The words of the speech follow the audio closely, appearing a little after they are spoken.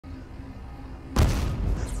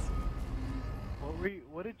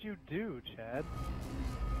What did you do, Chad?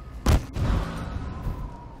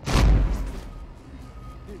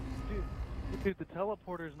 Dude, the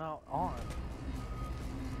teleporter's not on.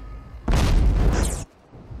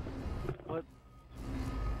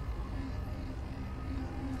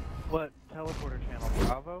 What teleporter channel?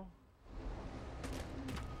 Bravo?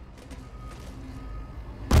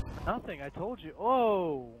 Nothing, I told you.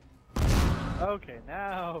 Oh! Okay,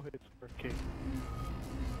 now it's working.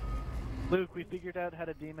 Luke, we figured out how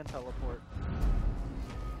to demon teleport.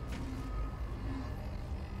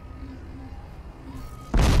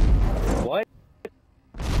 What?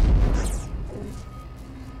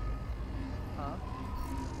 Huh?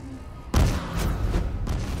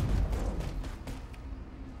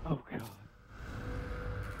 Oh god.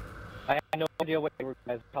 I have no idea what you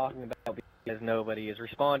guys are talking about because nobody is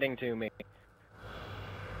responding to me.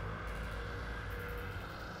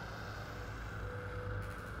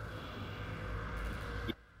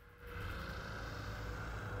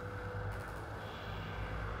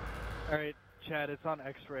 Alright, Chad, it's on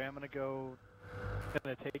X-ray. I'm gonna go. It's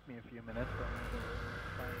gonna take me a few minutes, but I'm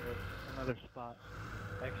gonna go find another spot.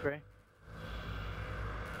 X-ray?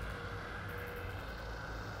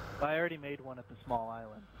 I already made one at the small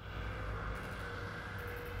island.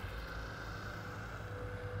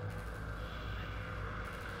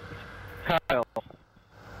 Kyle.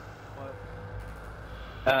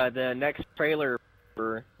 What? The next trailer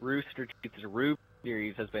for Rooster Teeth's Roof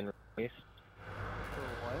series has been released. For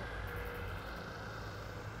what?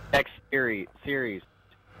 Next series.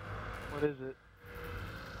 What is it?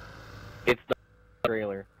 It's the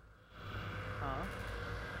trailer. Huh?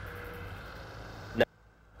 No.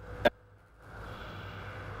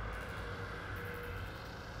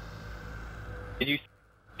 Did you see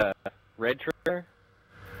the red trailer?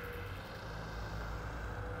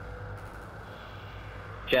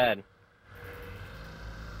 Chad.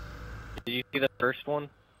 Did you see the first one?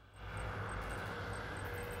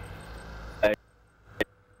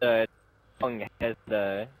 The song has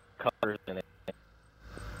the colors in it,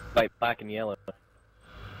 like black and yellow.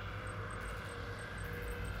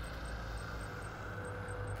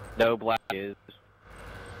 No, black is.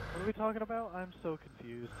 What are we talking about? I'm so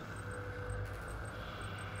confused.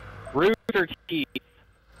 Rooster Teeth.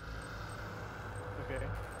 Okay.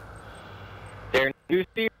 Their new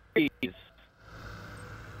series.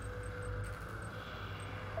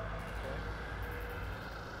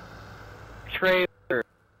 Trailer.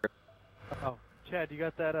 Oh, Chad, you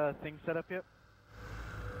got that thing set up yet?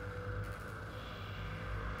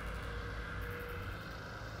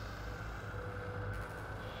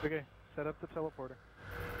 Okay, set up the teleporter.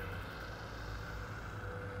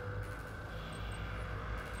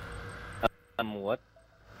 What?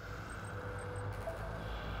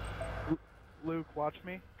 Luke, watch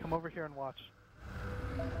me. Come over here and watch.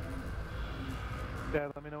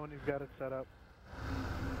 Dad, let me know when you've got it set up.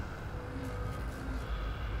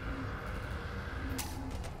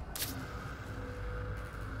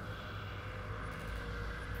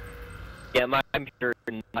 Yeah, my computer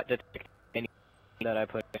did not detect anything that I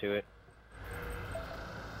put into it.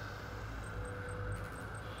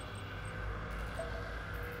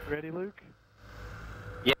 Ready, Luke?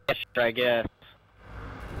 Yeah, sure, I guess.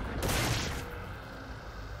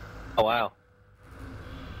 Oh, wow.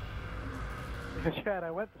 Chad,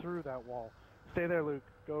 I went through that wall. Stay there, Luke.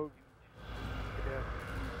 Go.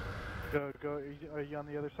 Yeah. Go. Are you on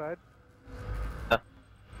the other side? Huh.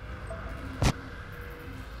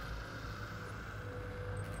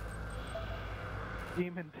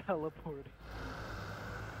 Demon teleporting.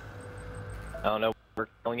 I don't know, we're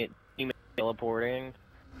calling it demon teleporting.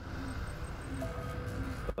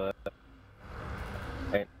 But...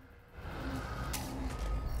 Right.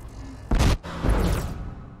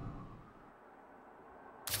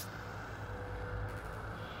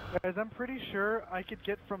 Guys, I'm pretty sure I could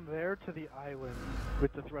get from there to the island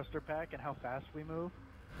with the thruster pack and how fast we move.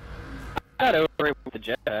 I got over it with the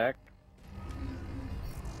jetpack.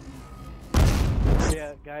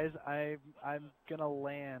 Yeah, guys, I'm gonna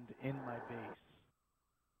land in my base.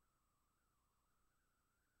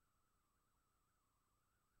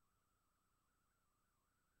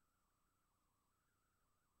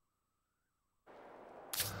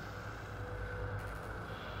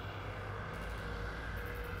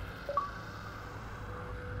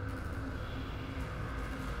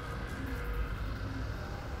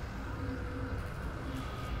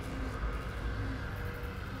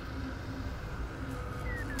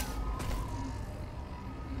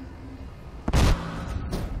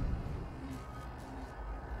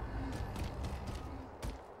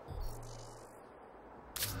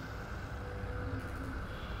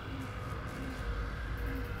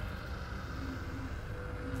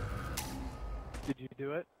 Did you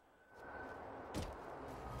do it?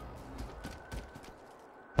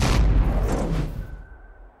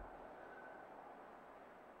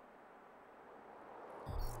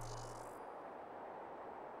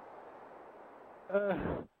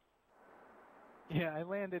 Yeah, I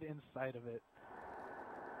landed inside of it.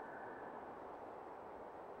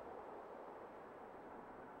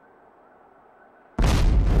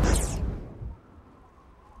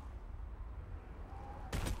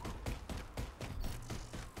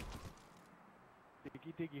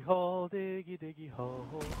 Diggy diggy hole, diggy diggy hole.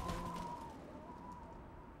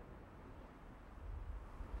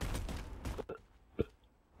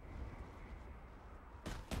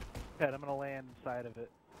 Okay, I'm gonna land inside of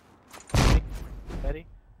it. Ready?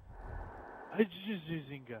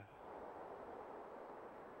 Zinga.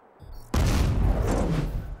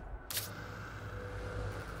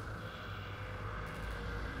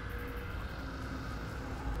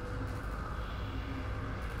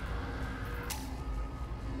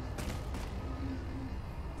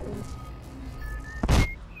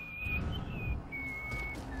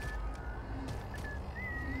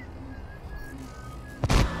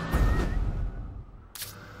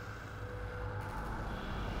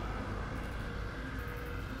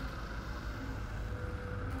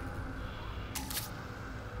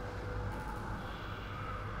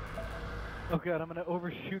 Oh god, I'm gonna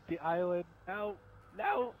overshoot the island. No!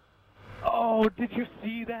 No! Oh, did you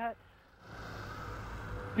see that?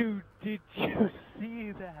 Dude, did you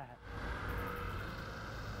see that?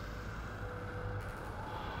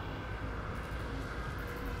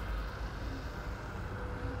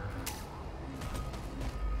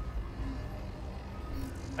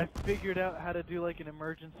 I figured out how to do like an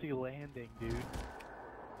emergency landing, dude.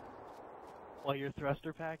 While you're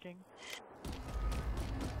thruster packing.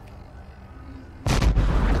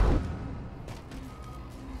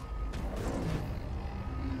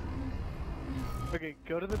 Okay,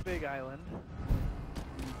 go to the big island.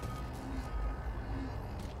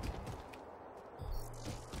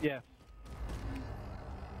 Yeah.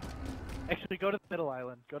 Actually, go to the middle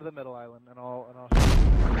island. Go to the middle island, and I'll.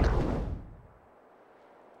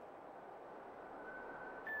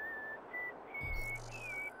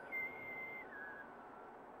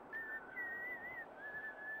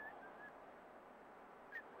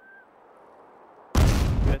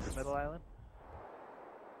 You at the middle island?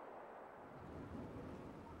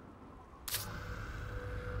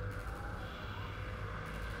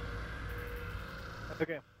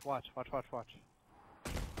 Okay, watch.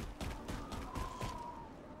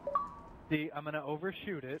 See, I'm gonna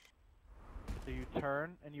overshoot it. So you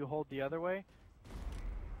turn and you hold the other way.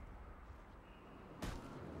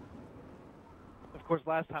 Of course,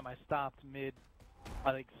 last time I stopped mid,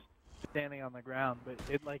 like standing on the ground, but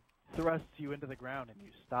it like thrusts you into the ground and you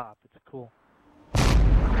stop. It's cool.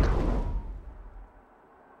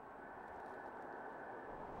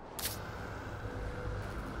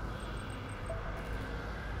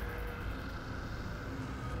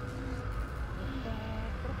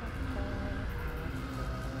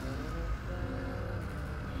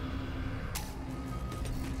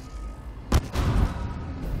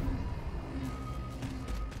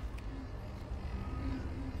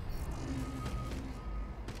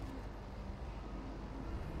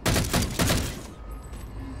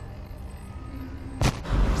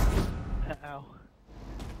 Ow.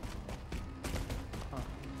 Huh.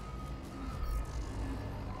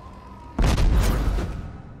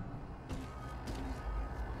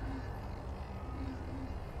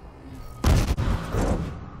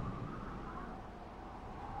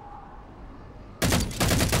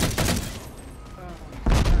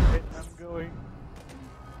 Alright, I'm going.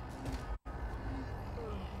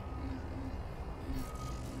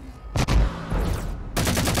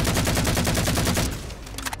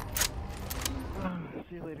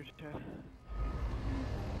 See you later, Chad.